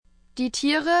Die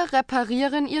Tiere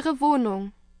reparieren ihre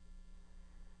Wohnung.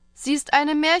 Sie ist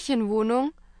eine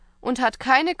Märchenwohnung und hat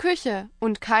keine Küche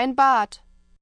und kein Bad.